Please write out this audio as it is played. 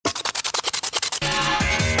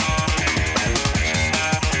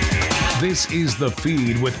This is The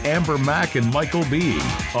Feed with Amber Mack and Michael B.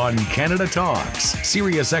 on Canada Talks,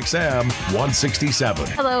 Sirius XM 167.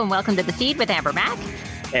 Hello and welcome to The Feed with Amber Mack.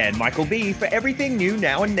 And Michael B. for everything new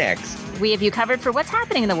now and next. We have you covered for what's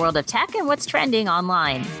happening in the world of tech and what's trending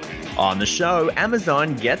online. On the show,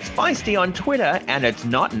 Amazon gets feisty on Twitter, and it's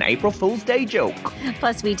not an April Fool's Day joke.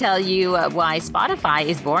 Plus, we tell you why Spotify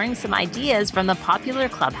is borrowing some ideas from the popular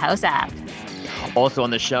Clubhouse app. Also on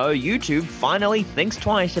the show, YouTube finally thinks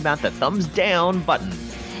twice about the thumbs down button.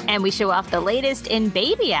 And we show off the latest in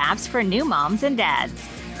baby apps for new moms and dads.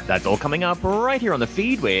 That's all coming up right here on The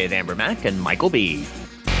Feed with Amber Mack and Michael B.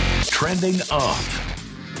 Trending up.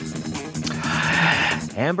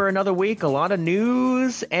 Amber, another week, a lot of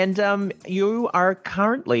news, and you are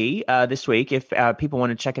currently, this week, if people want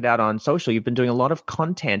to check it out on social, you've been doing a lot of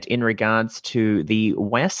content in regards to the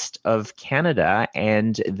west of Canada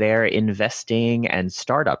and their investing and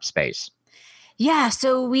startup space. Yeah,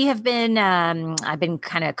 so we have been, I've been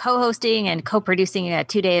kind of co-hosting and co-producing a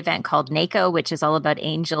 2-day event called NACO, which is all about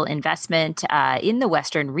angel investment in the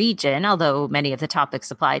Western region, although many of the topics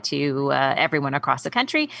apply to everyone across the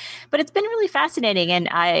country. But it's been really fascinating. And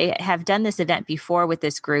I have done this event before with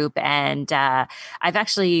this group, and I've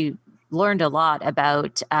actually learned a lot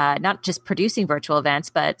about not just producing virtual events,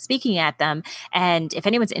 but speaking at them. And if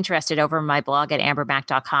anyone's interested, over on my blog at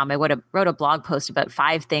ambermack.com, I wrote a blog post about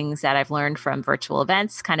 5 things that I've learned from virtual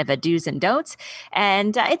events, kind of a do's and don'ts.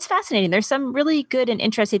 And it's fascinating. There's some really good and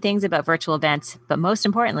interesting things about virtual events. But most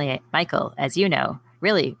importantly, Michael, as you know,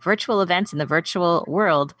 really, virtual events in the virtual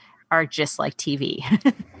world are just like TV.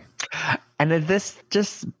 And this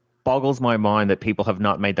just boggles my mind that people have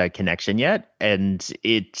not made that connection yet, and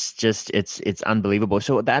it's unbelievable.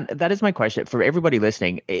 So that is my question for everybody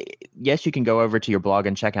listening. Yes, you can go over to your blog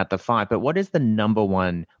and check out the 5, but what is the number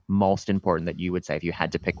one most important that you would say if you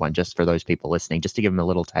had to pick one, just for those people listening, just to give them a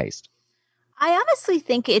little taste? I honestly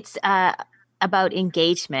think it's about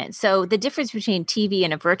engagement. So the difference between TV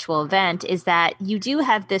and a virtual event is that you do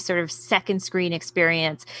have this sort of second screen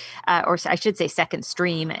experience, or I should say second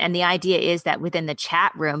stream. And the idea is that within the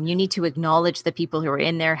chat room, you need to acknowledge the people who are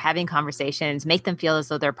in there having conversations, make them feel as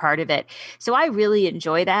though they're part of it. So I really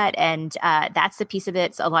enjoy that. And that's the piece of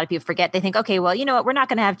it. So a lot of people forget. They think, okay, well, you know what? We're not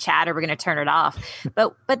going to have chat, or we're going to turn it off.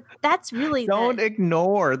 But that's really— Don't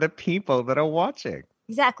ignore the people that are watching.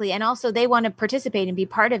 Exactly. And also they want to participate and be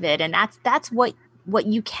part of it. And that's what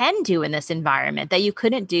you can do in this environment that you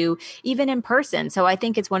couldn't do even in person. So I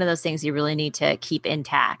think it's one of those things you really need to keep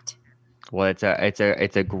intact. Well, it's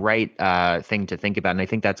a great thing to think about, and I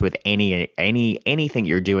think that's with anything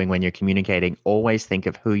you're doing when you're communicating. Always think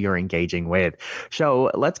of who you're engaging with.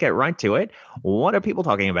 So let's get right to it. What are people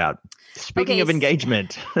talking about? Speaking of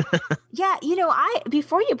engagement. Yeah,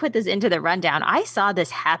 before you put this into the rundown, I saw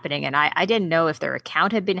this happening, and I didn't know if their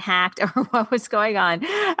account had been hacked or what was going on.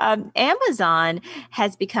 Amazon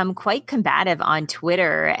has become quite combative on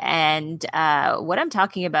Twitter, and what I'm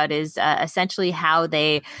talking about is essentially how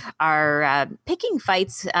they are picking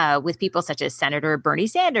fights with people such as Senator Bernie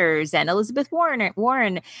Sanders and Elizabeth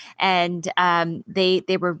Warren, and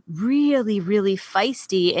they were really, really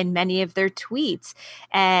feisty in many of their tweets,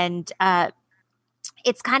 and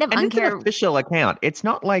it's kind of It's an official account. It's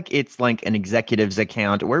not like it's like an executive's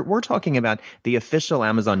account. We're talking about the official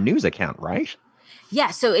Amazon News account, right?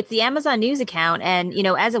 Yeah, so it's the Amazon News account. And,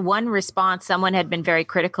 as a one response, someone had been very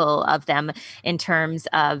critical of them in terms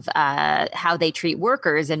of how they treat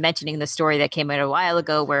workers, and mentioning the story that came out a while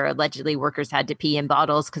ago where allegedly workers had to pee in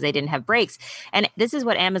bottles because they didn't have breaks. And this is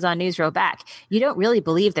what Amazon News wrote back. You don't really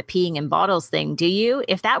believe the peeing in bottles thing, do you?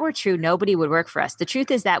 If that were true, nobody would work for us. The truth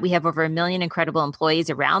is that we have over 1 million incredible employees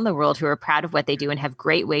around the world who are proud of what they do and have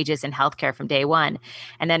great wages and healthcare from day one.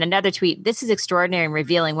 And then another tweet, this is extraordinary and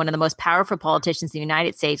revealing. One of the most powerful politicians in the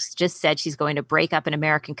United States just said she's going to break up an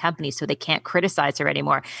American company so they can't criticize her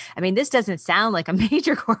anymore. I mean, this doesn't sound like a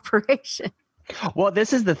major corporation. Well,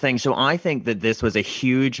 this is the thing. So I think that this was a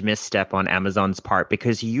huge misstep on Amazon's part,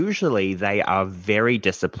 because usually they are very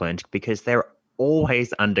disciplined, because they're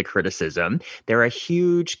always under criticism. They're a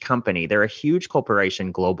huge company. They're a huge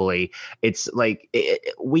corporation globally. It's like,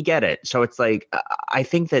 we get it. So it's like, I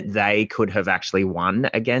think that they could have actually won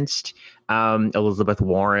against Elizabeth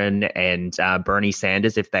Warren and Bernie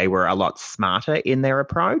Sanders if they were a lot smarter in their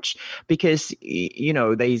approach, because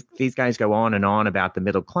these guys go on and on about the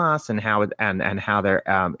middle class and how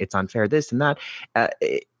they're it's unfair, this and that.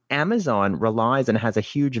 Amazon relies and has a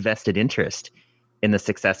huge vested interest in the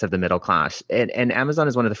success of the middle class, and Amazon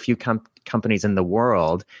is one of the few companies in the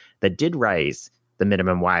world that did raise the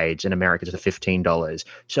minimum wage in America to $15.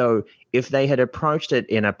 So if they had approached it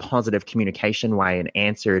in a positive communication way and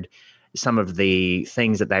answered some of the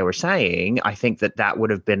things that they were saying, I think that would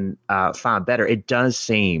have been far better. It does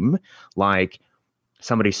seem like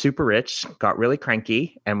somebody super rich got really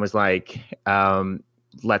cranky and was like,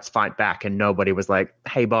 let's fight back. And nobody was like,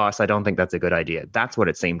 hey, boss, I don't think that's a good idea. That's what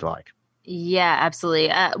it seemed like. Yeah,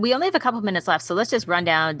 absolutely. We only have a couple minutes left, so let's just run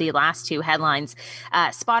down the last two headlines.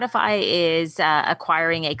 Spotify is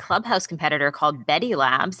acquiring a Clubhouse competitor called Betty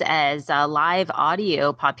Labs as live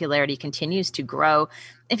audio popularity continues to grow.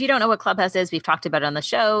 If you don't know what Clubhouse is, we've talked about it on the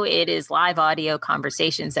show. It is live audio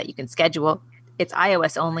conversations that you can schedule. It's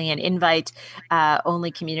iOS only and invite only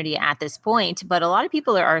community at this point. But a lot of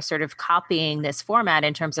people are sort of copying this format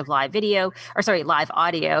in terms of live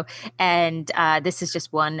audio. And this is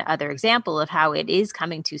just one other example of how it is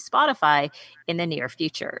coming to Spotify in the near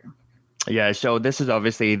future. Yeah, so this is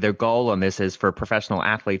obviously the goal on this is for professional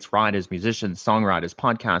athletes, writers, musicians, songwriters,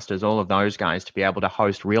 podcasters, all of those guys to be able to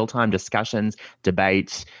host real-time discussions,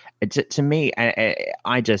 debates. To me,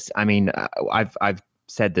 I've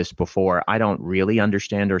said this before. I don't really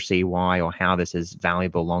understand or see why or how this is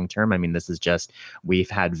valuable long term. I mean, this is just, we've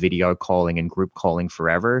had video calling and group calling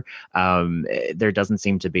forever. There doesn't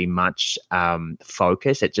seem to be much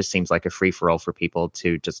focus. It just seems like a free for all for people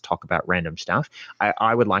to just talk about random stuff.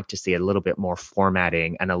 I would like to see a little bit more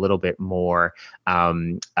formatting and a little bit more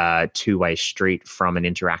two-way street from an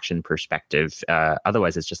interaction perspective.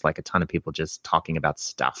 Otherwise, it's just like a ton of people just talking about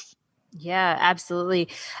stuff. Yeah, absolutely.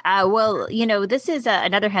 Well, this is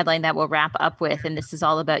another headline that we'll wrap up with, and this is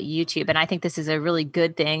all about YouTube. And I think this is a really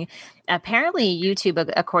good thing. Apparently,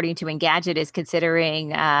 YouTube, according to Engadget, is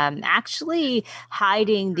considering actually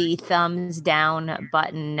hiding the thumbs down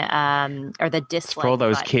button or the dislike. For all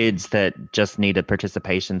those button. Kids that just need a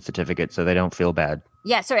participation certificate so they don't feel bad.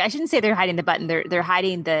 Yeah, sorry, I shouldn't say they're hiding the button. They're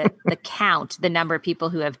hiding the count, the number of people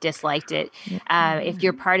who have disliked it. If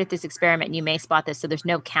you're part of this experiment, you may spot this. So there's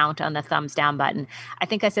no count on the thumbs down button. I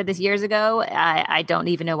think I said this years ago. I don't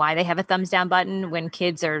even know why they have a thumbs down button when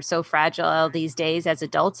kids are so fragile these days as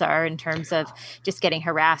adults are in terms of just getting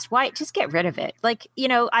harassed. Why? Just get rid of it. Like,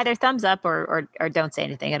 either thumbs up or don't say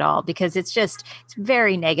anything at all, because it's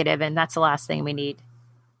very negative, and that's the last thing we need.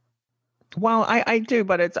 Well, I do,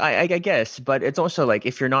 but I guess, but it's also like,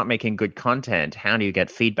 if you're not making good content, how do you get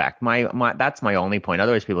feedback? That's my only point.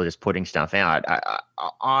 Otherwise, people are just putting stuff out.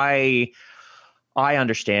 I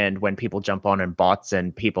understand when people jump on and bots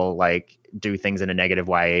and people like do things in a negative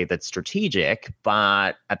way that's strategic,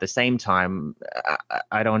 but at the same time,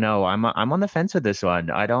 I don't know. I'm on the fence with this one.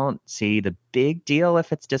 I don't see the big deal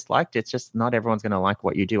if it's disliked. It's just not everyone's going to like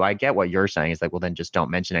what you do. I get what you're saying is like, well, then just don't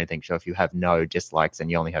mention anything. So if you have no dislikes and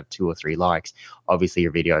you only have 2 or 3 likes, obviously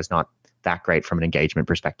your video is not that great from an engagement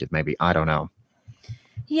perspective. Maybe, I don't know.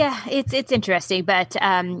 Yeah, it's interesting, but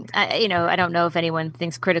I don't know if anyone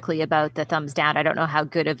thinks critically about the thumbs down. I don't know how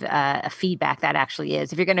good of a feedback that actually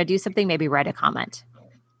is. If you're going to do something, maybe write a comment.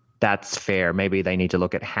 That's fair. Maybe they need to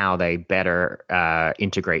look at how they better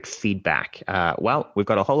integrate feedback. Well, we've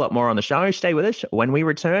got a whole lot more on the show. Stay with us. When we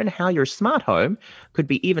return, how your smart home could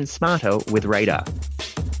be even smarter with Radar.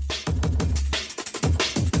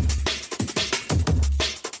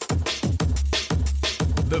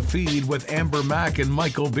 The Feed with Amber Mack and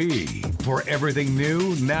Michael B. For everything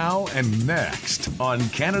new, now, and next on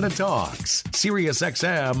Canada Talks, Sirius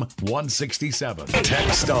XM 167.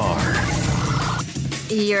 Techstar.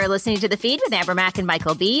 You're listening to The Feed with Amber Mack and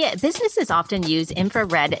Michael B. Businesses often use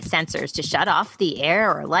infrared sensors to shut off the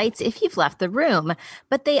air or lights if you've left the room,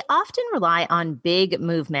 but they often rely on big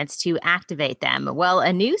movements to activate them. Well,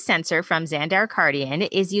 a new sensor from Xandar Cardian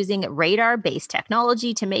is using radar-based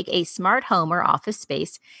technology to make a smart home or office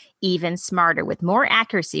space even smarter with more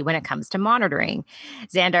accuracy when it comes to monitoring.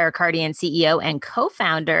 Xandar Cardian CEO and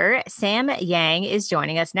co-founder Sam Yang is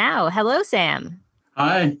joining us now. Hello, Sam.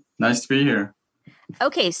 Hi, nice to be here.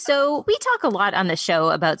 Okay, so we talk a lot on the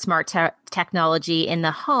show about smart technology in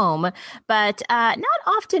the home, but not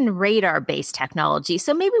often radar-based technology.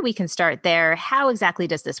 So maybe we can start there. How exactly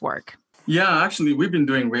does this work? Yeah, actually, we've been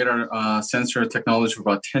doing radar sensor technology for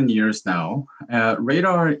about 10 years now.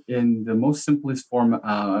 Radar, in the most simplest form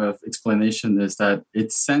of explanation, is that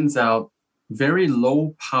it sends out very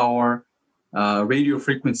low power radio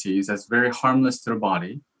frequencies that's very harmless to the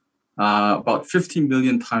body, about 50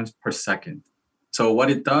 million times per second. So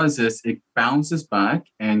what it does is it bounces back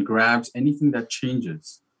and grabs anything that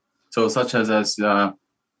changes. So such as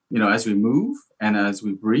we move and as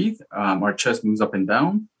we breathe, our chest moves up and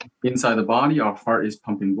down. Inside the body, our heart is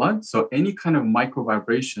pumping blood. So any kind of micro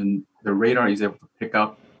vibration, the radar is able to pick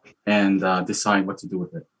up and decide what to do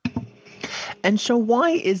with it. And so,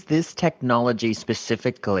 why is this technology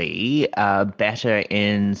specifically better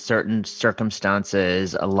in certain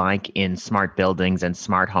circumstances, like in smart buildings and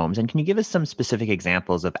smart homes? And can you give us some specific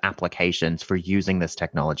examples of applications for using this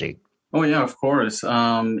technology? Oh yeah, of course.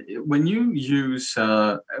 When you use,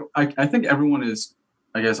 I think everyone is,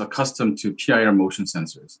 I guess, accustomed to PIR motion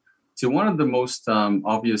sensors. So one of the most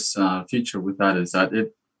obvious feature with that is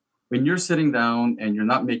that when you're sitting down and you're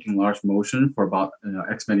not making large motion for about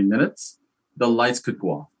X many minutes, the lights could go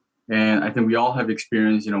off. And I think we all have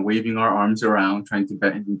experienced, waving our arms around, trying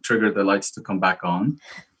to trigger the lights to come back on.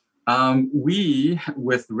 We,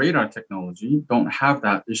 with radar technology, don't have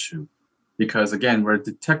that issue because, again, we're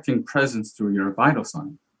detecting presence through your vital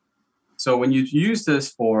sign. So when you use this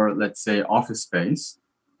for, let's say, office space,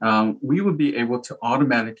 we would be able to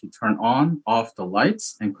automatically turn on, off the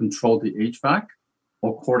lights and control the HVAC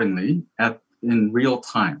accordingly in real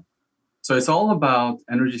time. So it's all about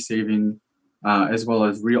energy saving as well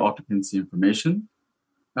as real occupancy information.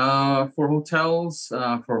 For hotels,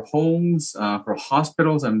 for homes, for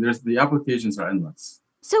hospitals, the applications are endless.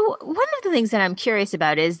 So, one of the things that I'm curious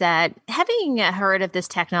about is that having heard of this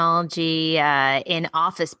technology in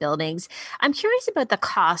office buildings, I'm curious about the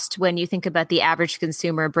cost when you think about the average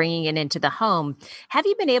consumer bringing it into the home. Have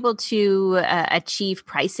you been able to achieve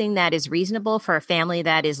pricing that is reasonable for a family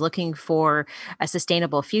that is looking for a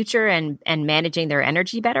sustainable future and managing their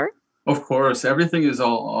energy better? Of course, everything is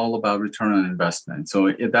all about return on investment.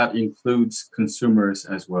 So that includes consumers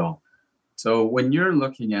as well. So when you're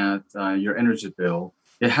looking at your energy bill,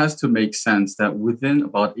 it has to make sense that within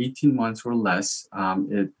about 18 months or less,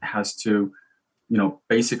 it has to,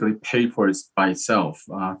 basically pay for it by itself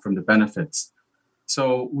from the benefits.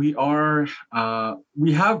 So we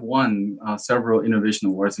have won several innovation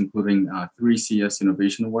awards, including 3CS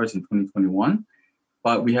Innovation Awards in 2021.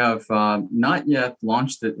 But we have not yet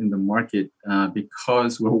launched it in the market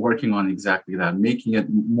because we're working on exactly that, making it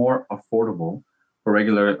more affordable for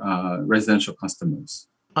regular residential customers.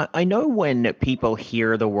 I know when people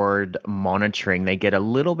hear the word monitoring, they get a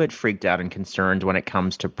little bit freaked out and concerned when it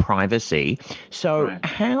comes to privacy. So, Right.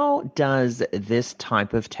 how does this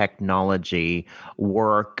type of technology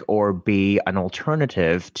work or be an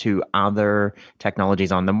alternative to other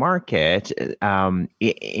technologies on the market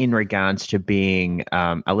in regards to being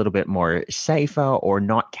a little bit more safer or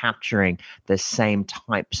not capturing the same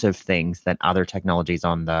types of things that other technologies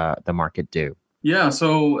on the market do? Yeah,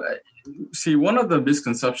 so see, one of the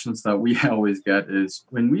misconceptions that we always get is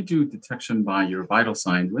when we do detection by your vital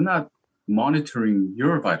sign, we're not monitoring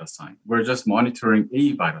your vital sign. We're just monitoring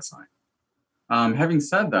a vital sign. Having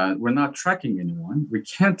said that, we're not tracking anyone. We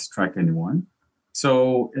can't track anyone.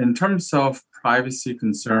 So in terms of privacy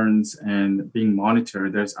concerns and being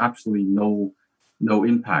monitored, there's absolutely no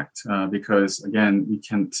impact because again, we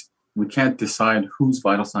can't decide whose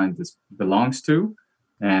vital sign this belongs to.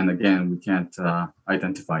 And again, we can't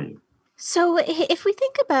identify you. So, if we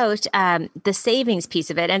think about the savings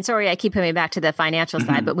piece of it, and sorry, I keep coming back to the financial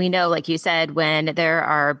side, but we know, like you said, when there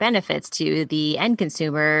are benefits to the end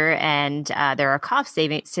consumer and there are cost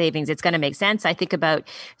savings, it's going to make sense. I think about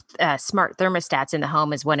smart thermostats in the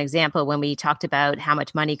home as one example. When we talked about how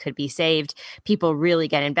much money could be saved, people really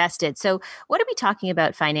get invested. So, what are we talking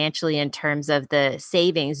about financially in terms of the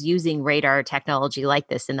savings using radar technology like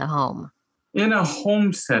this in the home? In a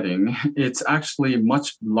home setting, it's actually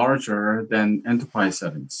much larger than enterprise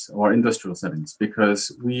settings or industrial settings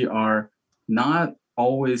because we are not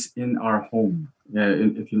always in our home.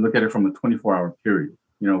 If you look at it from a 24-hour period,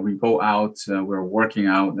 we go out, we're working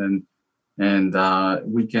out, and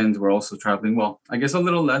weekends we're also traveling. Well, I guess a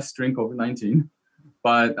little less during COVID-19.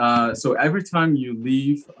 But so every time you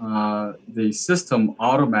leave, the system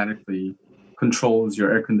automatically controls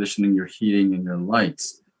your air conditioning, your heating, and your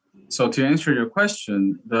lights. So to answer your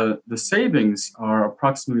question, the savings are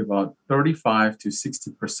approximately about 35 to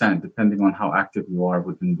 60%, depending on how active you are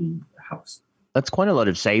within the house. That's quite a lot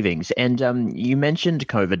of savings. And you mentioned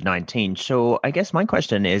COVID-19. So I guess my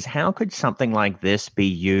question is, how could something like this be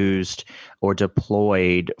used or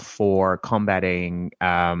deployed for combating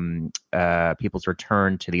people's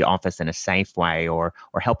return to the office in a safe way or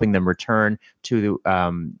helping them return to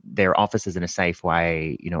their offices in a safe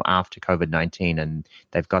way, after COVID-19 and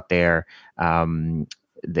they've got their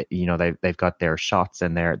they've got their shots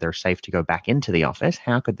and they're safe to go back into the office.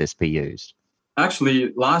 How could this be used?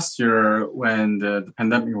 Actually, last year when the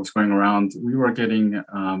pandemic was going around, we were getting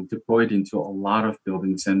deployed into a lot of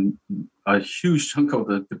buildings, and a huge chunk of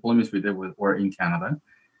the deployments we did were in Canada,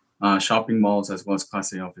 shopping malls as well as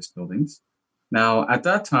Class A office buildings. Now, at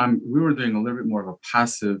that time, we were doing a little bit more of a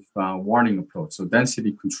passive warning approach, so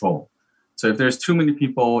density control. So if there's too many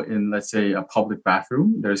people in, let's say, a public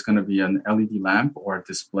bathroom, there's going to be an LED lamp or a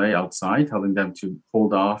display outside telling them to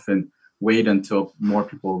hold off and wait until more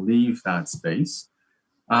people leave that space.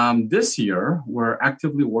 This year, we're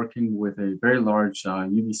actively working with a very large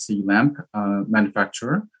UVC lamp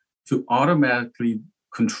manufacturer to automatically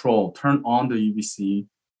turn on the UVC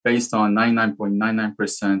based on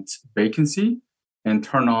 99.99% vacancy and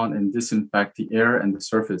turn on and disinfect the air and the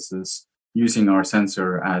surfaces using our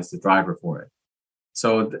sensor as the driver for it.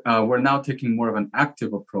 So we're now taking more of an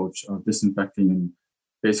active approach of disinfecting and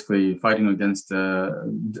basically fighting against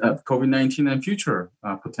COVID-19 and future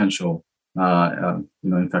potential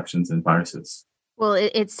infections and viruses. Well,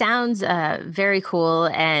 it sounds very cool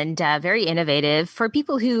and very innovative. For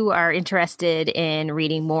people who are interested in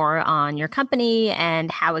reading more on your company and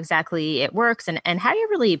how exactly it works and how you're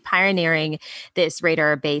really pioneering this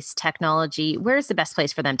radar-based technology, where's the best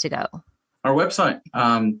place for them to go? Our website,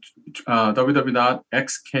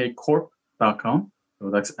 www.xkcorp.com. So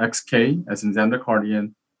that's XK as in Xander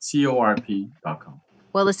Cardian, CORP.com.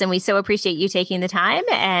 Well, listen, we so appreciate you taking the time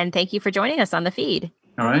and thank you for joining us on the feed.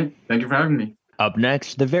 All right. Thank you for having me. Up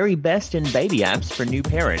next, the very best in baby apps for new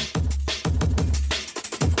parents.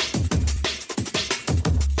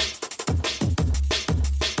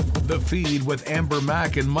 The Feed with Amber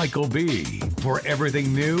Mack and Michael B. For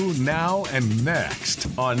everything new, now, and next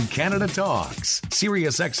on Canada Talks,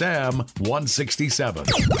 Sirius XM 167.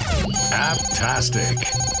 Apptastic.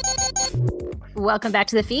 Welcome back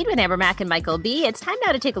to the feed with Amber Mack and Michael B. It's time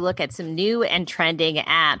now to take a look at some new and trending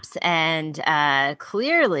apps. And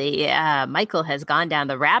clearly, Michael has gone down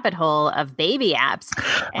the rabbit hole of baby apps.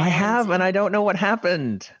 I have, and I don't know what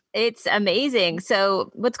happened. It's amazing.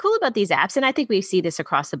 So what's cool about these apps, and I think we see this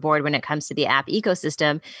across the board when it comes to the app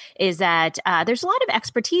ecosystem, is that there's a lot of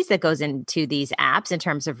expertise that goes into these apps in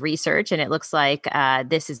terms of research. And it looks like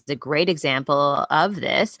this is a great example of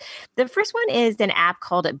this. The first one is an app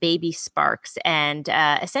called Baby Sparks. And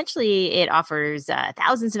essentially, it offers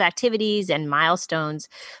thousands of activities and milestones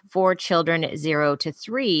for children 0 to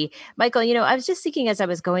 3. Michael, I was just thinking as I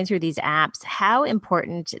was going through these apps, how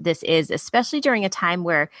important this is, especially during a time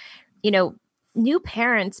where new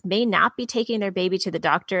parents may not be taking their baby to the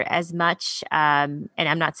doctor as much. And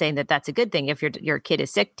I'm not saying that that's a good thing. If your kid is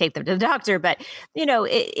sick, take them to the doctor. But,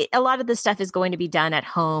 a lot of the stuff is going to be done at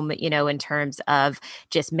home, in terms of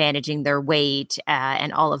just managing their weight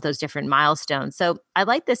and all of those different milestones. So I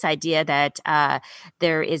like this idea that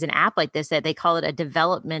there is an app like this that they call it a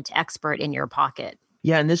development expert in your pocket.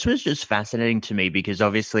 Yeah, and this was just fascinating to me because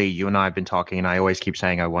obviously you and I have been talking, and I always keep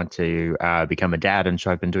saying I want to become a dad. And so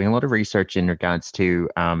I've been doing a lot of research in regards to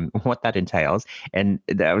what that entails. And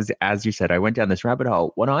that was, as you said, I went down this rabbit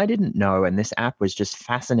hole. What I didn't know, and this app was just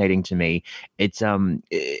fascinating to me. It's and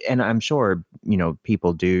I'm sure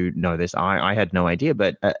people do know this. I had no idea,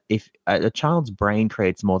 but if a child's brain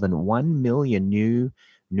creates more than 1 million new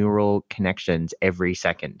neural connections every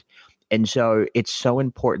second. And so it's so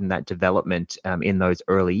important, that development in those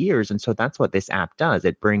early years. And so that's what this app does.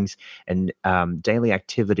 It brings daily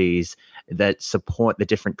activities that support the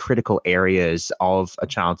different critical areas of a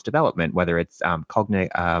child's development, whether it's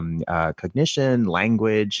cognition,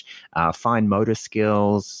 language, fine motor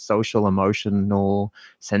skills, social, emotional,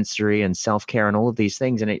 sensory, and self-care, and all of these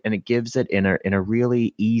things. And it gives it in a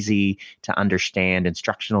really easy to understand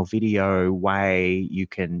instructional video way. You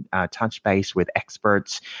can touch base with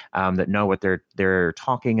experts that know what they're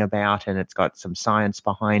talking about, and it's got some science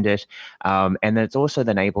behind it. And then it's also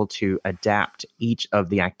then able to adapt each of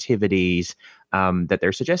the activities that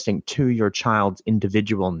they're suggesting to your child's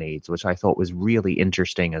individual needs, which I thought was really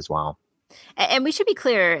interesting as well. And we should be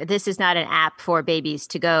clear, this is not an app for babies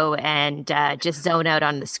to go and just zone out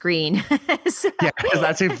on the screen. Yeah, because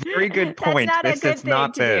that's a very good point. That's not a good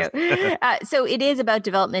thing to do. So it is about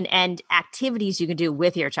development and activities you can do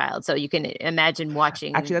with your child. So you can imagine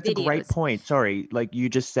watching Actually, that's videos. a great point. Sorry, like you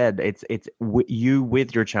just said, it's you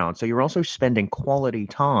with your child. So you're also spending quality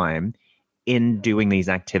time in doing these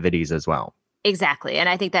activities as well. Exactly. And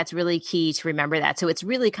I think that's really key to remember that. So it's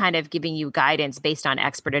really kind of giving you guidance based on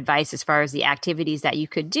expert advice as far as the activities that you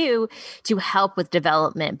could do to help with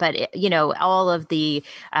development. But, all of the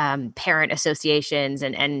parent associations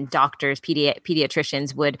and doctors,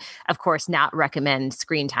 pediatricians would, of course, not recommend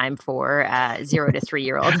screen time for 0 to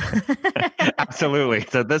 3-year-olds. Absolutely.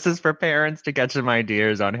 So this is for parents to get some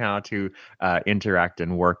ideas on how to interact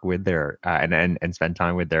and work with their and spend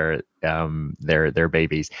time with their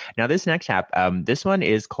babies. Now, this next app, this one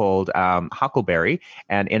is called Huckleberry,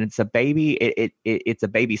 and it's a baby. It's a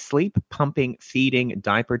baby sleep, pumping, feeding,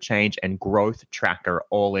 diaper change, and growth tracker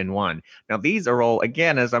all in one. Now, these are all,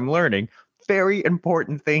 again, as I'm learning, very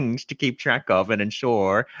important things to keep track of and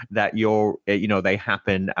ensure that they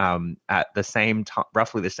happen at the same time,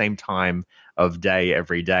 roughly the same time of day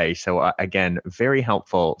every day. So again, very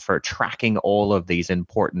helpful for tracking all of these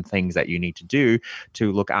important things that you need to do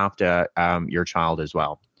to look after your child as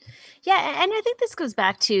well. Yeah, and I think this goes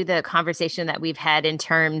back to the conversation that we've had in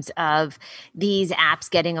terms of these apps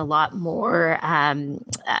getting a lot more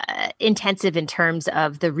intensive in terms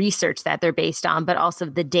of the research that they're based on, but also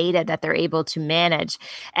the data that they're able to manage.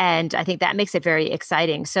 And I think that makes it very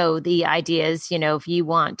exciting. So the idea is, if you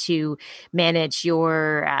want to manage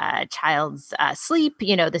your child's sleep,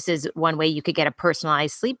 this is one way you could get a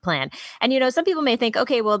personalized sleep plan. And, some people may think,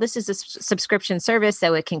 okay, well, this is a subscription service,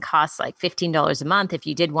 so it can cost like $15 a month if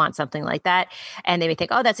you did want something like that. And they may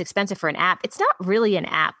think, oh, that's expensive for an app. It's not really an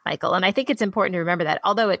app, Michael. And I think it's important to remember that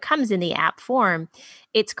although it comes in the app form,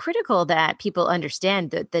 it's critical that people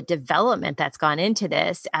understand the development that's gone into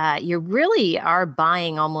this. You really are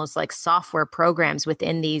buying almost like software programs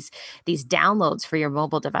within these downloads for your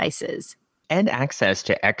mobile devices. And access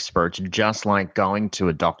to experts, just like going to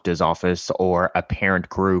a doctor's office or a parent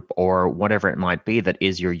group or whatever it might be that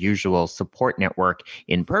is your usual support network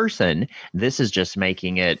in person. This is just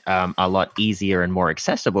making it a lot easier and more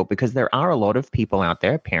accessible, because there are a lot of people out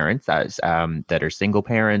there, parents that are single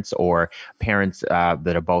parents or parents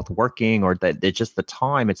that are both working, or that it's just the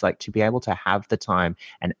time. It's like to be able to have the time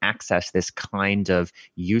and access this kind of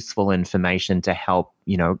useful information to help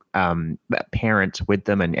parent with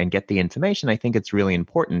them and get the information. I think it's really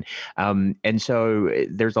important. And so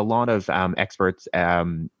there's a lot of experts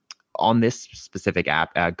on this specific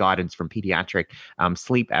app, guidance from pediatric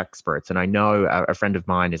sleep experts. And I know a friend of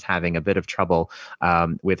mine is having a bit of trouble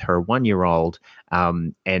with her 1-year-old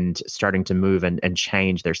and starting to move and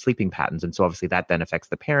change their sleeping patterns. And so obviously that then affects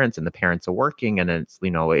the parents, and the parents are working, and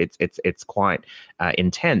it's quite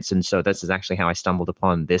intense. And so this is actually how I stumbled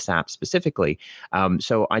upon this app specifically.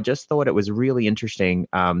 So I just thought it was really interesting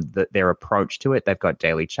their approach to it. They've got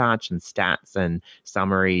daily charts and stats and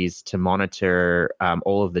summaries to monitor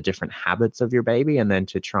all of the different habits of your baby, and then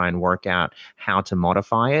to try and work out how to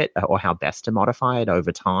modify it or how best to modify it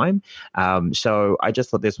over time. So I just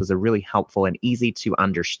thought this was a really helpful and easy to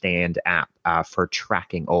understand app for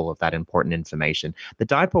tracking all of that important information. The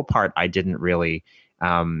diaper part I didn't really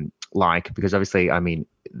like, because obviously,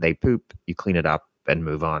 they poop, you clean it up and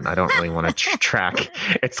move on. I don't really want to track.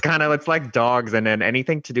 It's like dogs, and then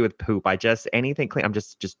anything to do with poop, anything clean, I'm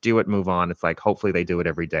just do it, move on. It's like, hopefully they do it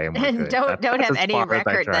every day and we're good. Don't have any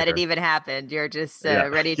record that it even happened. You're just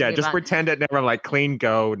ready to move just on. Pretend it never, like, clean,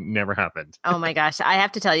 go, never happened. Oh my gosh. I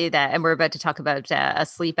have to tell you that, and we're about to talk about a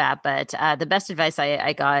sleep app, but the best advice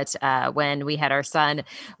I got when we had our son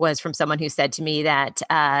was from someone who said to me that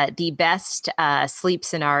the best sleep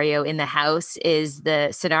scenario in the house is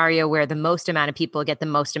the scenario where the most amount of people get the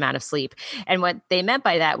most amount of sleep. And what they meant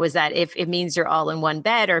by that was that if it means you're all in one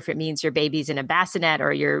bed, or if it means your baby's in a bassinet,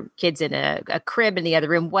 or your kid's in a crib in the other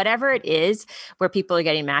room, whatever it is where people are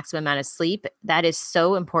getting maximum amount of sleep, that is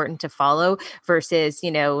so important to follow versus,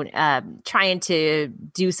 trying to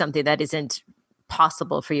do something that isn't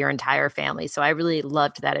possible for your entire family. So I really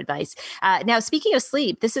loved that advice. Now, speaking of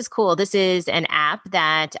sleep, this is cool. This is an app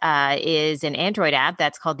that is an Android app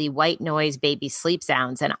that's called the White Noise Baby Sleep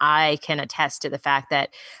Sounds. And I can attest to the fact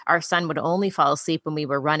that our son would only fall asleep when we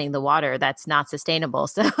were running the water. That's not sustainable.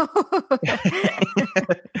 So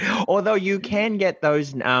although you can get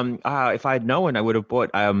those, if I had known, I would have bought,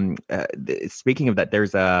 speaking of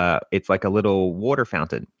that, it's like a little water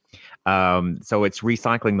fountain. So it's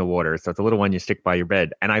recycling the water. So it's a little one you stick by your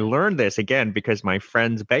bed. And I learned this again because my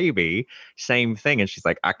friend's baby, same thing. And she's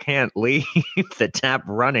like, I can't leave the tap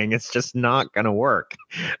running. It's just not going to work.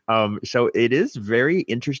 So it is very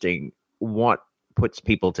interesting what puts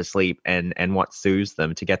people to sleep and what soothes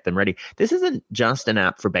them to get them ready. This isn't just an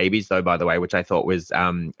app for babies, though, by the way, which I thought was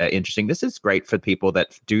interesting. This is great for people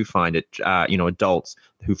that do find it, adults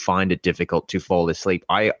who find it difficult to fall asleep.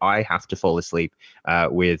 I have to fall asleep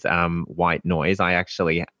with white noise. I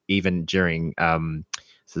actually, even during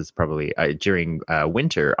this is probably during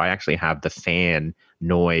winter, I actually have the fan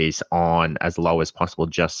noise on as low as possible,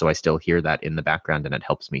 just so I still hear that in the background, and it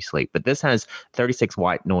helps me sleep. But this has 36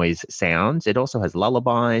 white noise sounds. It also has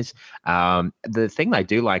lullabies. The thing I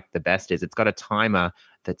do like the best is it's got a timer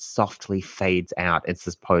that softly fades out as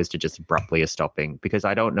opposed to just abruptly stopping, because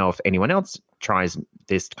I don't know if anyone else tries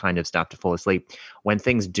this kind of stuff to fall asleep. When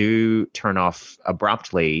things do turn off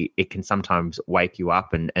abruptly, it can sometimes wake you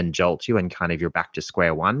up and jolt you, and kind of you're back to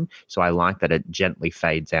square one. So I like that it gently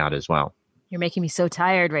fades out as well. You're making me so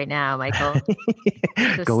tired right now, Michael.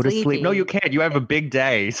 So Go to sleep. No, sleepy. you can't. You have a big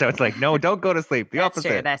day. So it's like, no, don't go to sleep. The That's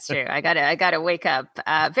true. opposite. That's true. I gotta wake up.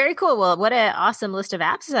 Very cool. Well, what an awesome list of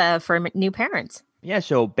apps for new parents. Yeah,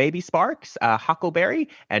 so Baby Sparks, Huckleberry,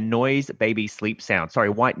 and Noise Baby Sleep Sounds. Sorry,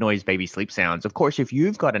 White Noise Baby Sleep Sounds. Of course, if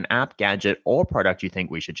you've got an app, gadget, or product you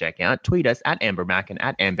think we should check out, tweet us at AmberMac and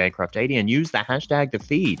at AmBancroft80 and use the hashtag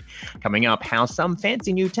 #TheFeed. Coming up, how some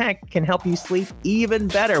fancy new tech can help you sleep even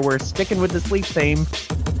better. We're sticking with the sleep theme.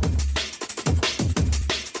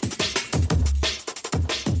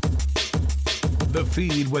 The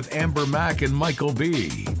Feed with Amber Mack and Michael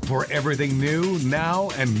B. For everything new, now,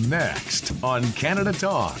 and next on Canada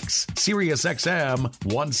Talks, Sirius XM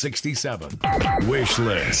 167. Wish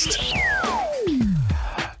list.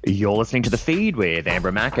 You're listening to The Feed with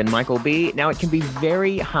Amber Mack and Michael B. Now, it can be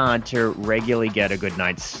very hard to regularly get a good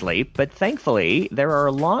night's sleep, but thankfully, there are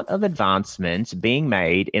a lot of advancements being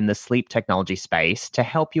made in the sleep technology space to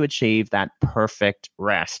help you achieve that perfect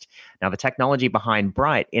rest. Now, the technology behind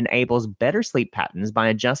Bright enables better sleep patterns by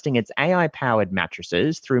adjusting its AI-powered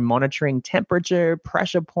mattresses through monitoring temperature,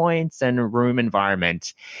 pressure points, and room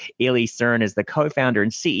environment. Ely Cern is the co-founder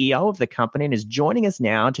and CEO of the company and is joining us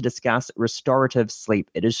now to discuss restorative sleep.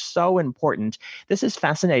 It is so important. This is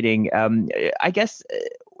fascinating. I guess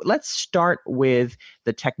let's start with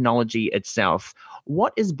the technology itself.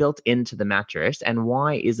 What is built into the mattress and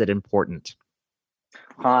why is it important?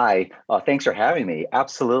 Hi, thanks for having me.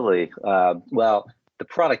 Absolutely. Well, the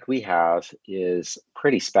product we have is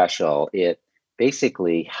pretty special. It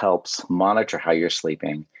basically helps monitor how you're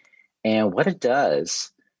sleeping. And what it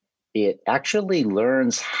does, it actually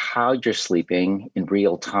learns how you're sleeping in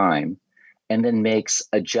real time and then makes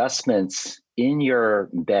adjustments in your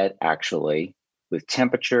bed, actually, with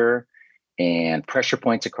temperature and pressure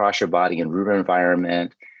points across your body and room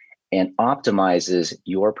environment, and optimizes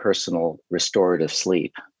your personal restorative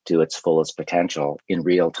sleep to its fullest potential in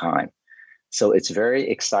real time. So it's very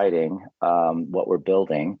exciting what we're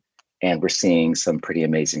building, and we're seeing some pretty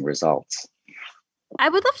amazing results. I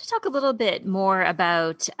would love to talk a little bit more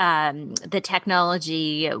about the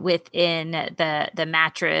technology within the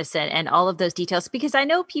mattress and all of those details, because I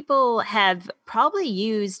know people have probably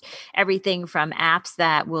used everything from apps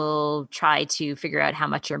that will try to figure out how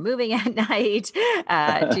much you're moving at night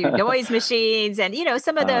to noise machines and,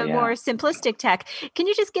 some of the more simplistic tech. Can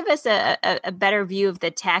you just give us a better view of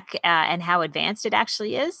the tech and how advanced it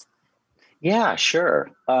actually is? Yeah,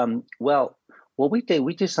 sure. Well, we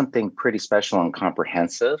do something pretty special and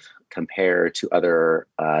comprehensive compared to other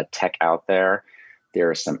tech out there. There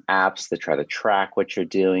are some apps that try to track what you're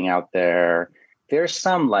doing out there. There's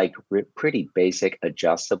some pretty basic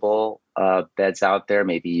adjustable beds out there.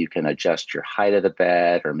 Maybe you can adjust your height of the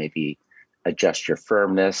bed or maybe adjust your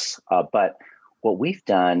firmness. But what we've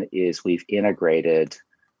done is we've integrated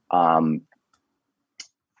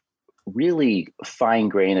really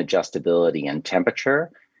fine-grained adjustability and temperature,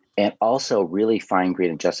 and also really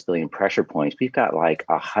fine-grained adjustability and pressure points. We've got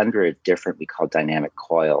 100 different, we call dynamic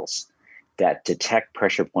coils, that detect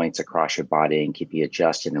pressure points across your body and can be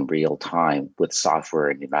adjusted in real time with software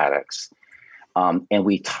and pneumatics. And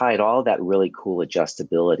we tied all that really cool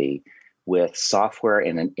adjustability with software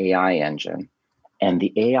and an AI engine. And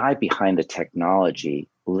the AI behind the technology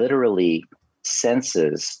literally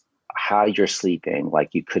senses how you're sleeping, like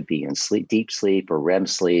you could be in deep sleep or REM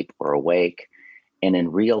sleep or awake, and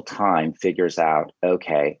in real time figures out,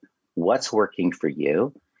 okay, what's working for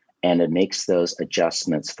you, and it makes those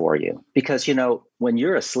adjustments for you. Because, when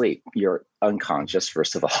you're asleep, you're unconscious,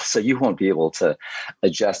 first of all, so you won't be able to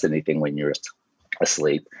adjust anything when you're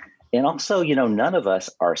asleep. And also, none of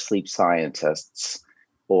us are sleep scientists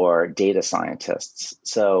or data scientists.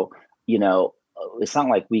 So, it's not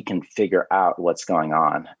like we can figure out what's going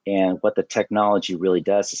on. And what the technology really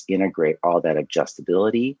does is integrate all that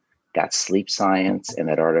adjustability, that sleep science, and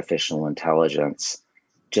that artificial intelligence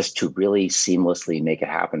just to really seamlessly make it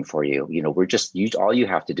happen for you. All you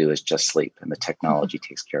have to do is just sleep, and the technology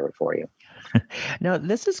takes care of it for you. Now,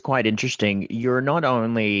 this is quite interesting. You're not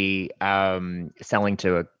only selling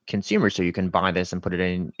to a consumer, so you can buy this and put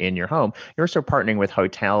it in your home. You're also partnering with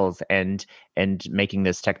hotels and making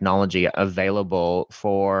this technology available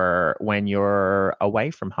for when you're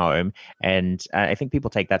away from home. And I think people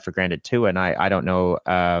take that for granted too. And I don't know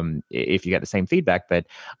if you get the same feedback, but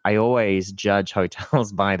I always judge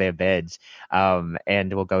hotels by their beds,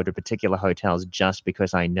 and will go to particular hotels just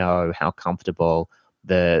because I know how comfortable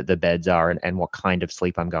the beds are and what kind of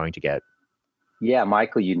sleep I'm going to get. Yeah,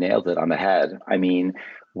 Michael, you nailed it on the head. I mean,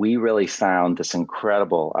 we really found this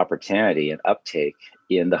incredible opportunity and uptake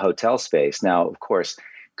in the hotel space. Now, of course,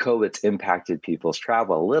 COVID's impacted people's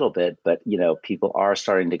travel a little bit, but people are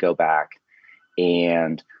starting to go back.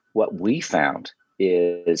 And what we found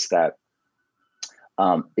is that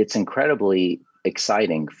it's incredibly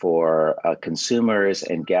exciting for consumers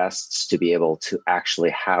and guests to be able to actually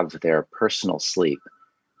have their personal sleep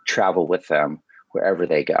travel with them wherever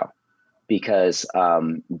they go, because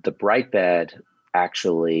the bright bed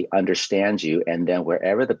actually understands you, and then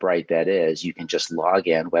wherever the bright bed is, you can just log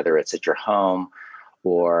in, whether it's at your home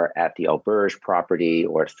or at the Auberge property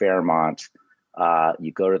or at Fairmont.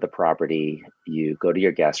 You go to the property, you go to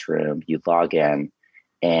your guest room, you log in,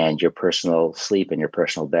 and your personal sleep and your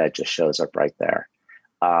personal bed just shows up right there.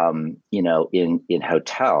 In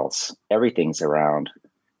hotels, everything's around,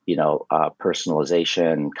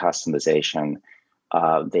 personalization, customization.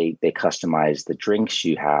 They customize the drinks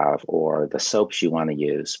you have or the soaps you want to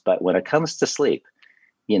use. But when it comes to sleep,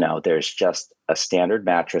 there's just a standard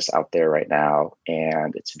mattress out there right now,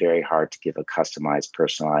 and it's very hard to give a customized,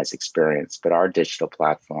 personalized experience. But our digital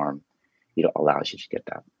platform, allows you to get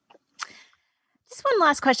that. Just one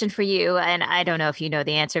last question for you, and I don't know if you know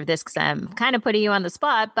the answer to this because I'm kind of putting you on the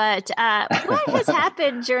spot, but what has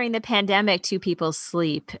happened during the pandemic to people's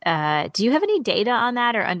sleep? Do you have any data on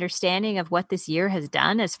that or understanding of what this year has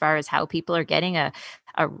done as far as how people are getting a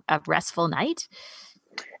restful night?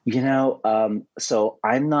 So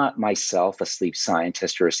I'm not myself a sleep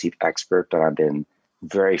scientist or a sleep expert, but I've been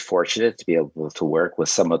very fortunate to be able to work with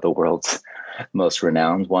some of the world's most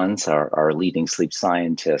renowned ones. Our leading sleep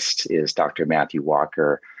scientist is Dr. Matthew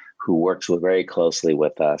Walker, who works very closely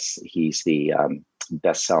with us. He's the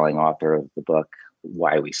best-selling author of the book,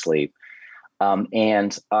 Why We Sleep.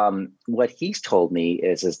 And what he's told me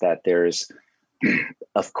is that there's,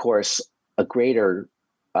 of course, a greater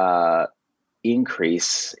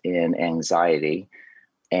increase in anxiety,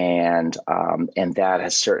 and that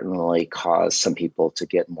has certainly caused some people to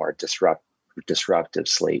get more disruptive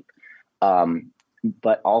sleep.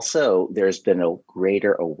 But also there's been a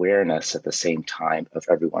greater awareness at the same time of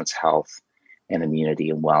everyone's health and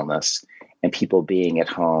immunity and wellness and people being at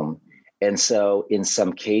home. And so in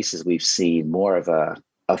some cases, we've seen more of a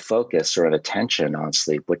focus or an attention on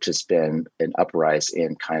sleep, which has been an uprise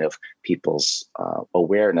in kind of people's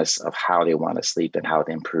awareness of how they want to sleep and how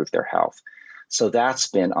they improve their health. So that's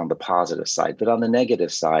been on the positive side. But on the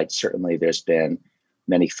negative side, certainly there's been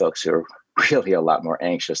many folks who are really a lot more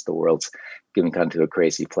anxious. The world's gone to a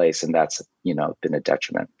crazy place, and that's, been a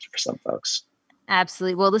detriment for some folks.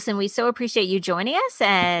 Absolutely. Well, listen, we so appreciate you joining us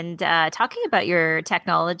and talking about your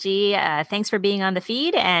technology. Thanks for being on the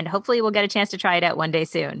feed, and hopefully we'll get a chance to try it out one day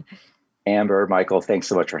soon. Amber, Michael, thanks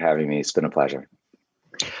so much for having me. It's been a pleasure.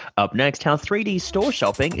 Up next, how 3D store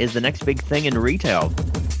shopping is the next big thing in retail.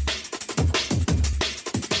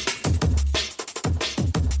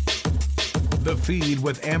 The Feed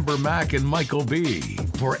with Amber Mack and Michael B.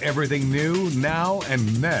 For everything new, now,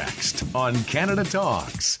 and next on Canada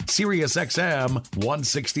Talks, Sirius XM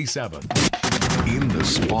 167. In the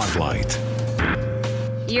Spotlight.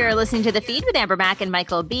 You're listening to The Feed with Amber Mack and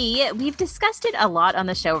Michael B. We've discussed it a lot on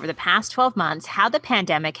the show over the past 12 months, how the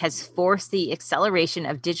pandemic has forced the acceleration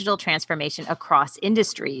of digital transformation across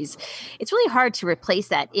industries. It's really hard to replace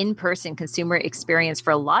that in-person consumer experience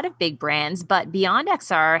for a lot of big brands, but Beyond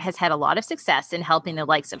XR has had a lot of success in helping the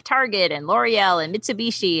likes of Target and L'Oreal and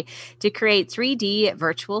Mitsubishi to create 3D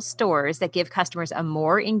virtual stores that give customers a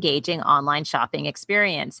more engaging online shopping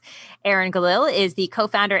experience. Aaron Galil is the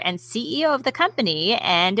co-founder and CEO of the company,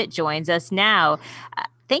 and it joins us now.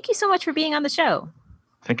 Thank you so much for being on the show.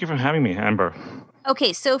 Thank you for having me, Amber.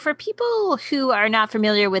 Okay, so for people who are not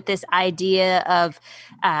familiar with this idea of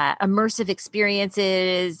immersive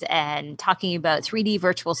experiences and talking about 3D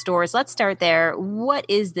virtual stores, let's start there. What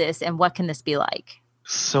is this and what can this be like?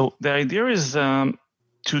 So the idea is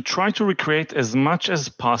to try to recreate as much as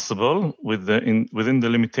possible within the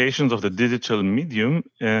limitations of the digital medium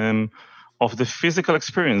of the physical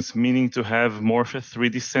experience, meaning to have more of a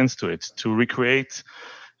 3D sense to it, to recreate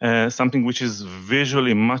something which is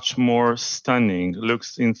visually much more stunning,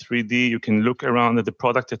 looks in 3D. You can look around at the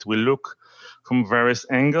product that will look from various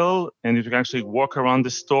angles, and you can actually walk around the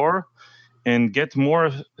store and get more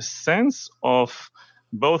a sense of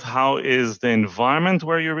both how is the environment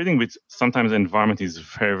where you're reading, which sometimes the environment is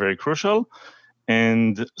very, very crucial,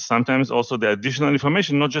 and sometimes also the additional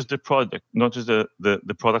information, not just the product, not just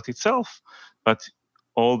the product itself, but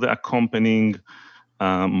all the accompanying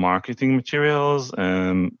marketing materials,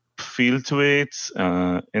 feel to it,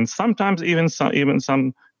 and sometimes even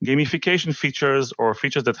some gamification features or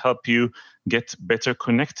features that help you get better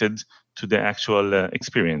connected to the actual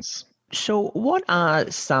experience. So, what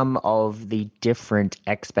are some of the different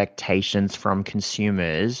expectations from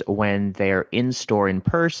consumers when they're in store in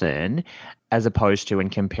person, as opposed to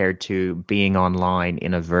and compared to being online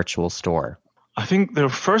in a virtual store? I think the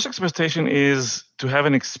first expectation is to have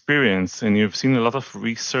an experience, and you've seen a lot of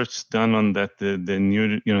research done on that. The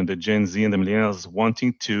new, the Gen Z and the millennials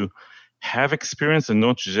wanting to have experience and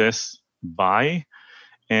not just buy.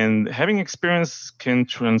 And having experience can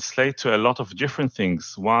translate to a lot of different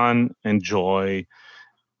things. One, enjoy,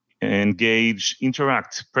 engage,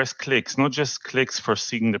 interact, press clicks, not just clicks for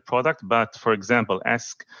seeing the product, but for example,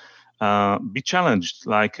 be challenged,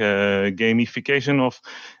 like gamification of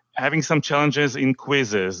having some challenges in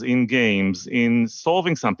quizzes, in games, in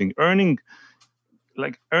solving something, earning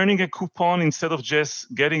a coupon instead of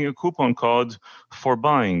just getting a coupon code for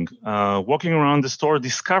buying, walking around the store,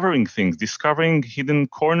 discovering things, discovering hidden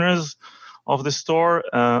corners of the store,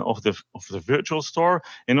 of the virtual store,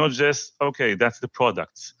 and not just, okay, that's the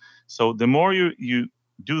products. So the more you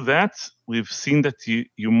do that, we've seen that you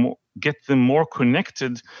get them more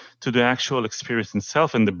connected to the actual experience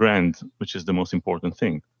itself and the brand, which is the most important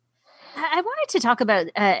thing. I wanted to talk about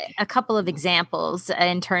a couple of examples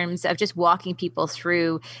in terms of just walking people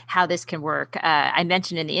through how this can work. I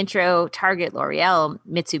mentioned in the intro Target, L'Oreal,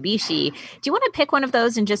 Mitsubishi. Do you want to pick one of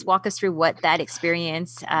those and just walk us through what that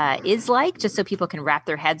experience is like, just so people can wrap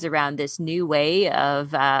their heads around this new way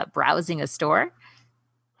of browsing a store?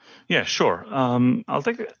 Yeah, sure. I'll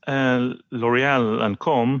take L'Oreal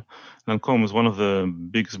Lancôme. Lancôme is one of the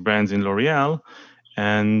biggest brands in L'Oreal,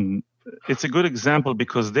 and it's a good example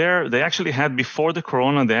because they actually had, before the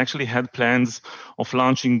corona, they actually had plans of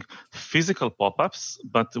launching physical pop-ups,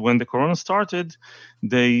 but when the corona started,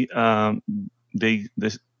 they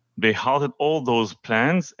halted all those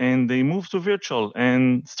plans and they moved to virtual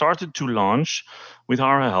and started to launch, with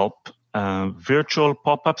our help, virtual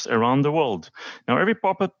pop-ups around the world. Now, every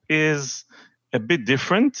pop-up is a bit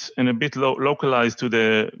different and a bit localized to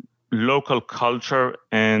the local culture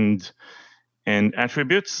and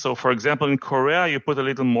attributes. So, for example, in Korea, you put a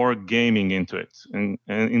little more gaming into it, and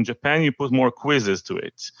in Japan, you put more quizzes to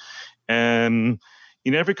it. And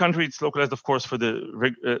in every country, it's localized, of course, for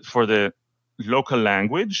the local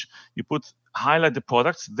language. You highlight the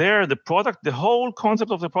products there. The whole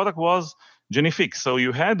concept of the product was Genifix. So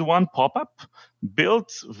you had one pop-up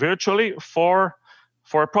built virtually for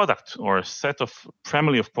a product or a set of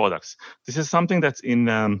family of products. This is something that's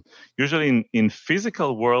usually in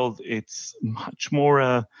physical world, it's much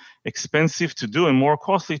more expensive to do and more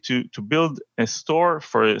costly to build a store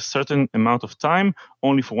for a certain amount of time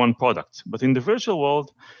only for one product. But in the virtual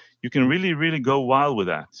world, you can really, really go wild with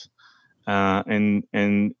that. And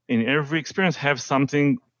in every experience have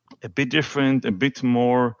something a bit different, a bit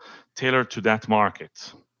more tailored to that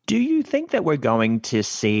market. Do you think that we're going to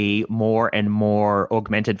see more and more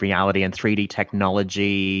augmented reality and 3D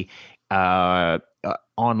technology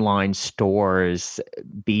online stores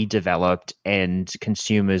be developed and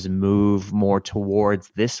consumers move more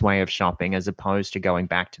towards this way of shopping as opposed to going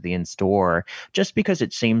back to the in-store, just because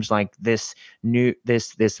it seems like this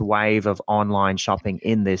wave of online shopping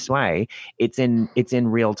in this way, it's in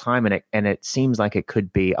real time, and it seems like it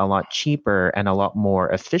could be a lot cheaper and a lot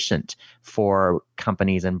more efficient for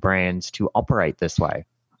companies and brands to operate this way?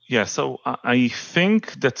 Yeah, so I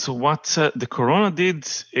think that's what the Corona did.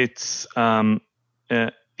 It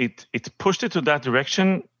pushed it to that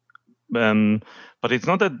direction, but it's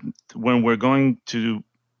not that when we're going to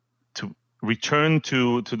return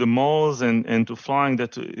to the malls and to flying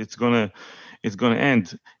that it's gonna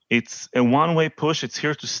end. It's a one-way push. It's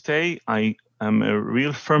here to stay. I am a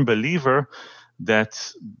real firm believer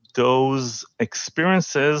that those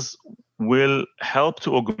experiences will help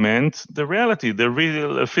to augment the reality, the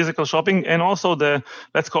real physical shopping, and also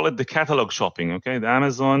let's call it the catalog shopping. Okay, the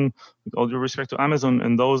Amazon, with all due respect to Amazon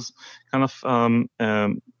and those kind of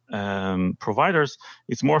providers,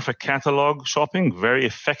 it's more of a catalog shopping, very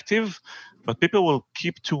effective, but people will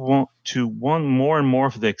keep to want more and more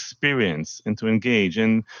of the experience and to engage.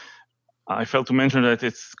 And I failed to mention that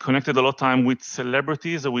it's connected a lot of time with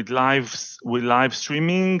celebrities or with live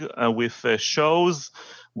streaming, with shows,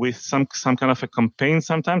 with some kind of a campaign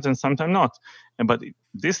sometimes and sometimes not. But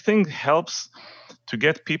this thing helps to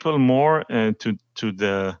get people more to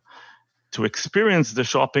experience the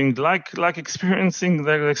shopping, like experiencing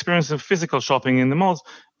the experience of physical shopping in the malls.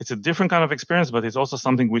 It's a different kind of experience, but it's also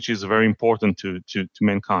something which is very important to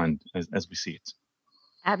mankind as we see it.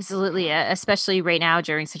 Absolutely, especially right now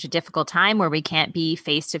during such a difficult time where we can't be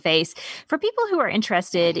face to face. For people who are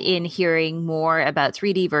interested in hearing more about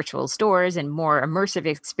 3D virtual stores and more immersive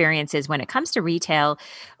experiences when it comes to retail,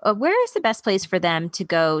 where is the best place for them to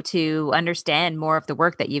go to understand more of the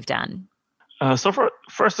work that you've done? So for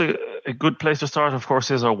first, a good place to start, of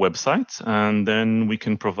course, is our website, and then we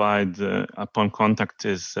can provide upon contact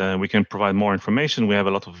we can provide more information. We have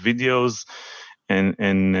a lot of videos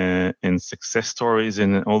and success stories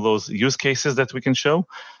and all those use cases that we can show.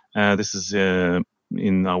 This is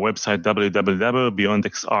in our website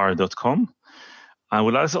www.beyondxr.com. I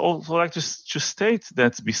would also like to state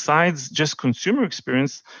that besides just consumer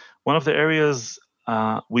experience, one of the areas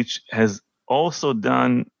which has also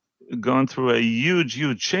gone through a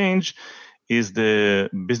huge change is the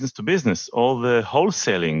business to business, all the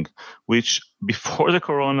wholesaling, which before the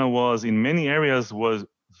corona was in many areas was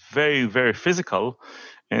very physical,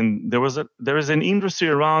 and there is an industry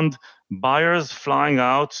around buyers flying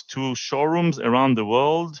out to showrooms around the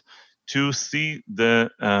world to see the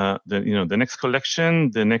next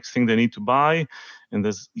collection, the next thing they need to buy, and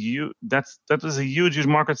that is a huge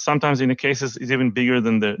market. Sometimes in the cases is even bigger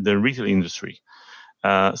than the retail industry.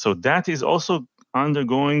 So that is also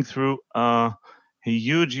undergoing through a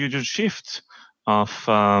huge shift of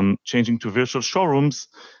changing to virtual showrooms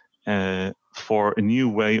for a new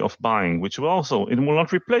way of buying, which it will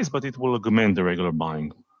not replace, but it will augment the regular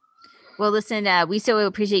buying. Well, listen, we so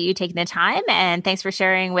appreciate you taking the time, and thanks for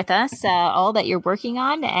sharing with us all that you're working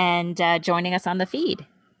on and joining us on the feed.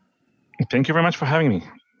 Thank you very much for having me.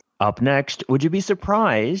 Up next, would you be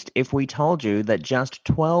surprised if we told you that just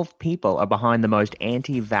 12 people are behind the most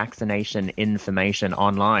anti-vaccination information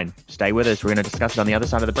online? Stay with us. We're going to discuss it on the other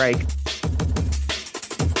side of the break.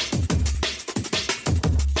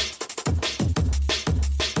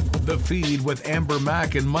 The Feed with Amber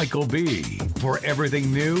Mack and Michael B. For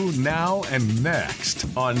everything new, now, and next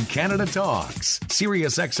on Canada Talks,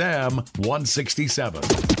 Sirius XM 167.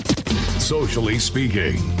 Socially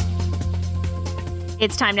Speaking.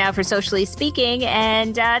 It's time now for Socially Speaking,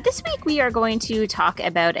 and this week we are going to talk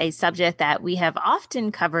about a subject that we have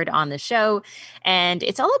often covered on the show, and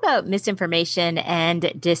it's all about misinformation and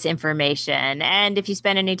disinformation. And if you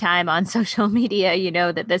spend any time on social media, you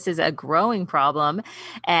know that this is a growing problem,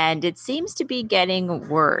 and it seems to be getting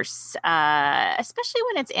worse, especially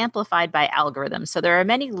when it's amplified by algorithms. So there are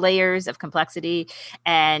many layers of complexity,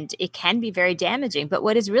 and it can be very damaging. But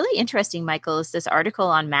what is really interesting, Michael, is this article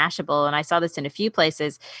on Mashable, and I saw this in a few places,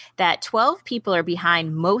 that 12 people are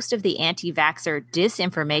behind most of the anti-vaxxer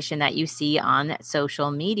disinformation that you see on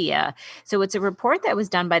social media. So it's a report that was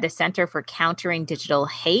done by the Center for Countering Digital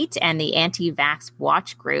Hate and the Anti-Vax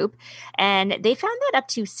Watch Group. And they found that up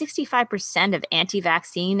to 65% of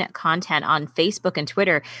anti-vaccine content on Facebook and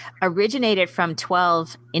Twitter originated from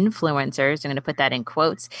 12 influencers, I'm going to put that in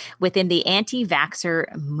quotes, within the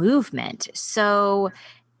anti-vaxxer movement. So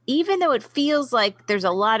even though it feels like there's a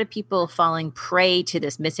lot of people falling prey to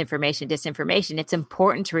this misinformation, disinformation, it's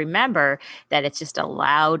important to remember that it's just a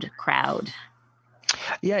loud crowd.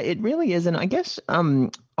 Yeah, it really is. And I guess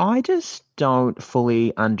I just don't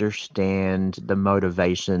fully understand the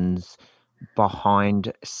motivations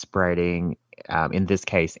behind spreading, in this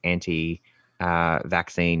case,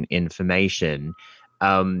 anti-vaccine information.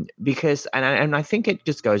 Because and I think it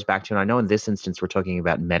just goes back to, and I know in this instance we're talking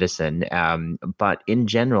about medicine, but in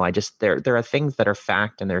general, there are things that are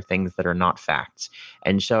fact and there are things that are not facts.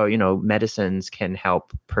 And so, medicines can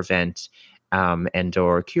help prevent and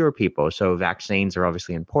or cure people. So vaccines are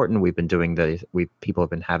obviously important. People have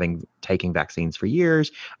been taking vaccines for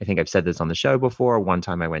years. I think I've said this on the show before. One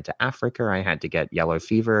time I went to Africa, I had to get yellow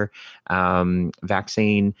fever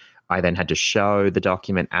vaccine. I then had to show the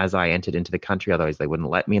document as I entered into the country, otherwise they wouldn't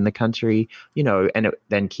let me in the country, and it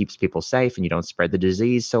then keeps people safe and you don't spread the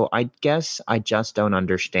disease. So I guess I just don't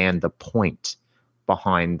understand the point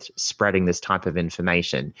behind spreading this type of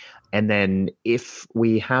information. And then if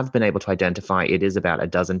we have been able to identify it is about a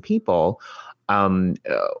dozen people,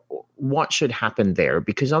 what should happen there?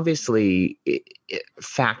 Because obviously,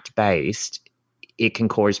 fact-based, it can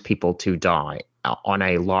cause people to die on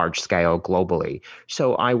a large scale globally.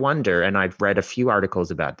 So I wonder, and I've read a few articles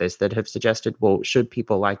about this that have suggested, well, should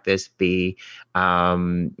people like this be,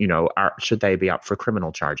 should they be up for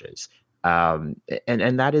criminal charges?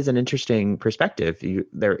 And that is an interesting perspective.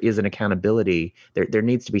 There is an accountability. There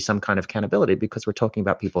needs to be some kind of accountability because we're talking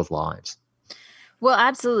about people's lives. Well,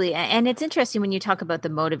 absolutely. And it's interesting when you talk about the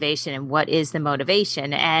motivation and what is the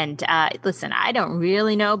motivation. And listen, I don't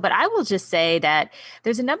really know, but I will just say that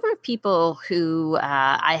there's a number of people who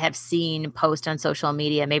I have seen post on social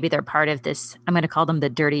media. Maybe they're part of this, I'm going to call them the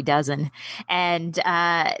Dirty Dozen. And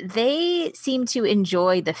they seem to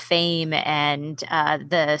enjoy the fame and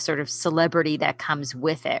the sort of celebrity that comes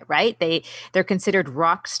with it, right? They're considered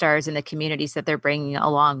rock stars in the communities that they're bringing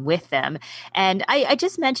along with them. And I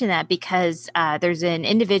just mentioned that because there's an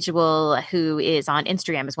individual who is on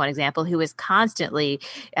Instagram, as one example, who is constantly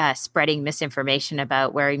spreading misinformation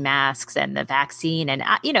about wearing masks and the vaccine. And,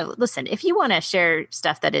 listen, if you want to share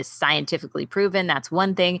stuff that is scientifically proven, that's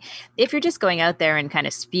one thing. If you're just going out there and kind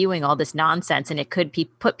of spewing all this nonsense and it could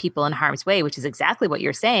put people in harm's way, which is exactly what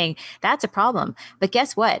you're saying, that's a problem. But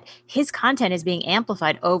guess what? His content is being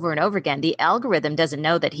amplified over and over again. The algorithm doesn't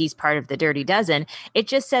know that he's part of the Dirty Dozen. It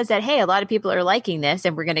just says that, hey, a lot of people are liking this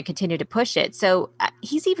and we're going to continue to push it. So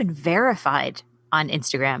he's even verified on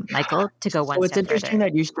Instagram, Michael, to go one So it's step interesting further.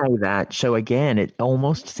 that you say that. So again, it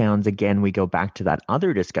almost sounds, again, we go back to that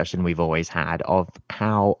other discussion we've always had of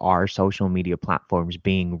how are social media platforms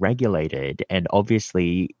being regulated. And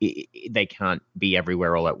obviously they can't be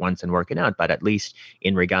everywhere all at once and work it out, but at least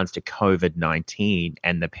in regards to COVID-19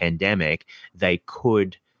 and the pandemic, they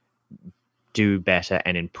could do better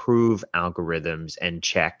and improve algorithms and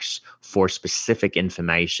checks for specific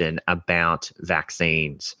information about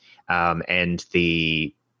vaccines, and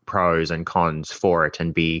the pros and cons for it,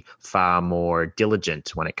 and be far more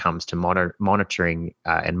diligent when it comes to monitoring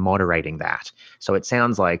and moderating that. So it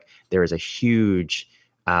sounds like there is a huge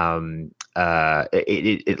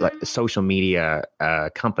like social media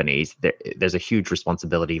companies, there's a huge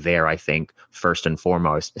responsibility there, I think, first and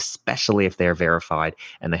foremost, especially if they're verified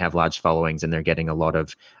and they have large followings and they're getting a lot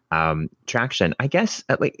of traction. I guess,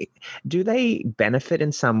 do they benefit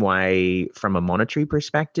in some way from a monetary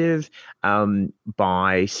perspective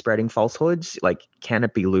by spreading falsehoods? Like, can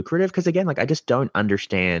it be lucrative? Because again, I just don't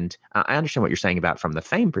understand. I understand what you're saying about from the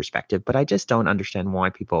fame perspective, but I just don't understand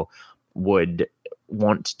why people would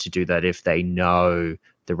want to do that if they know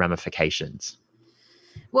the ramifications.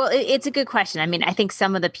 Well, it's a good question. I mean, I think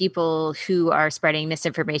some of the people who are spreading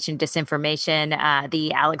misinformation, disinformation,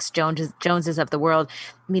 the Alex Joneses of the world,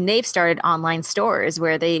 I mean, they've started online stores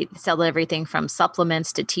where they sell everything from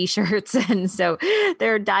supplements to T-shirts, and so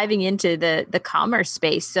they're diving into the commerce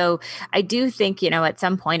space. So I do think, at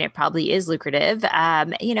some point it probably is lucrative.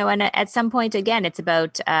 And at some point, again, it's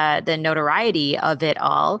about the notoriety of it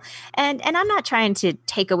all. And I'm not trying to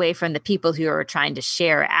take away from the people who are trying to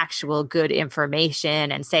share actual good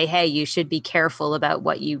information and say, hey, you should be careful about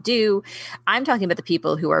what you do. I'm talking about the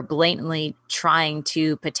people who are blatantly trying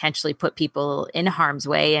to potentially put people in harm's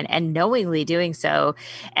way and knowingly doing so.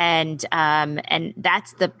 And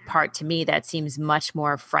that's the part to me that seems much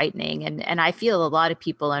more frightening. And I feel a lot of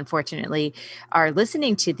people, unfortunately, are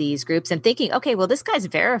listening to these groups and thinking, okay, well, this guy's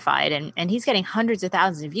verified and he's getting hundreds of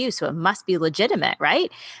thousands of views, so it must be legitimate,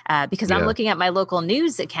 right? Because I'm looking at my local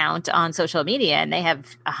news account on social media and they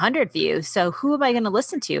have 100 views. So who am I going to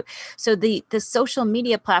listen to? So the social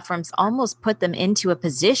media platforms almost put them into a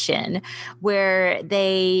position where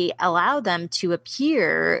they allow them to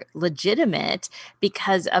appear legitimate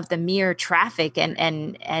because of the mere traffic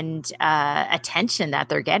and attention that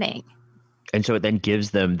they're getting. And so it then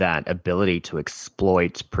gives them that ability to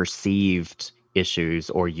exploit perceived issues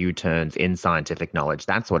or U-turns in scientific knowledge.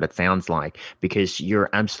 That's what it sounds like, because you're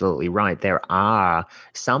absolutely right. There are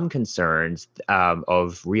some concerns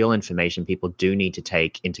of real information people do need to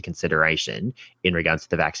take into consideration in regards to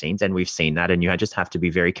the vaccines. And we've seen that, and you just have to be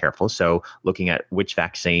very careful. So looking at which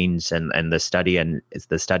vaccines and the study and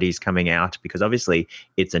the studies coming out, because obviously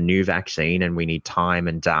it's a new vaccine and we need time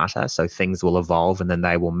and data. So things will evolve and then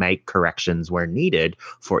they will make corrections where needed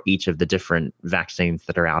for each of the different vaccines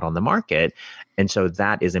that are out on the market. And so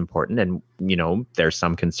that is important. And, there's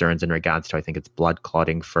some concerns in regards to, I think it's blood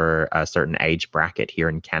clotting for a certain age bracket here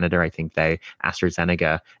in Canada. I think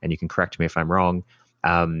AstraZeneca, and you can correct me if I'm wrong,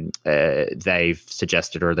 they've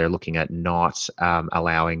suggested, or they're looking at not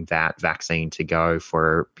allowing that vaccine to go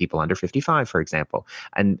for people under 55, for example.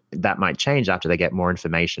 And that might change after they get more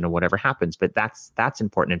information or whatever happens. But that's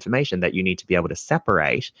important information that you need to be able to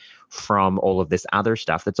separate from all of this other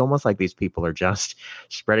stuff. That's almost like these people are just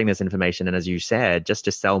spreading this information. And as you said, just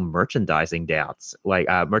to sell merchandising doubts, like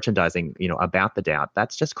merchandising, about the doubt.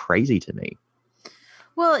 That's just crazy to me.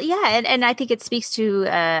 Well, yeah, and I think it speaks to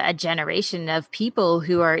a generation of people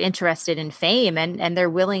who are interested in fame, and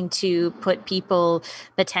they're willing to put people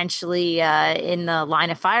potentially in the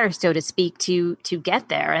line of fire, so to speak, to get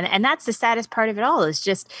there. And that's the saddest part of it all. Is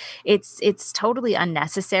just it's totally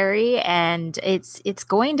unnecessary, and it's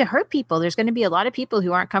going to hurt people. There's going to be a lot of people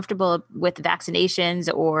who aren't comfortable with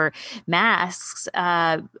vaccinations or masks,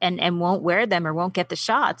 and won't wear them or won't get the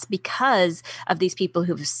shots because of these people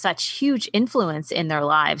who have such huge influence in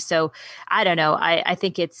their lives. So I don't know. I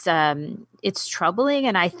think it's troubling.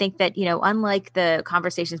 And I think that, unlike the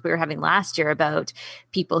conversations we were having last year about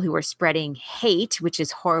people who were spreading hate, which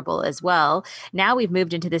is horrible as well, now we've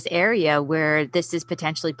moved into this area where this is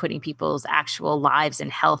potentially putting people's actual lives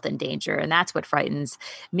and health in danger. And that's what frightens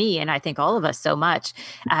me, and I think all of us, so much.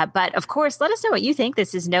 But of course, let us know what you think.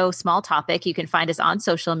 This is no small topic. You can find us on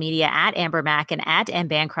social media at Amber Mac and at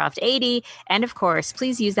mbancroft80. And of course,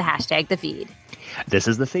 please use the hashtag #TheFeed. This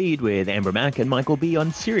is The Feed with Amber Mack and Michael B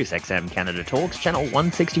on SiriusXM Canada Talks, channel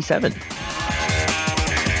 167.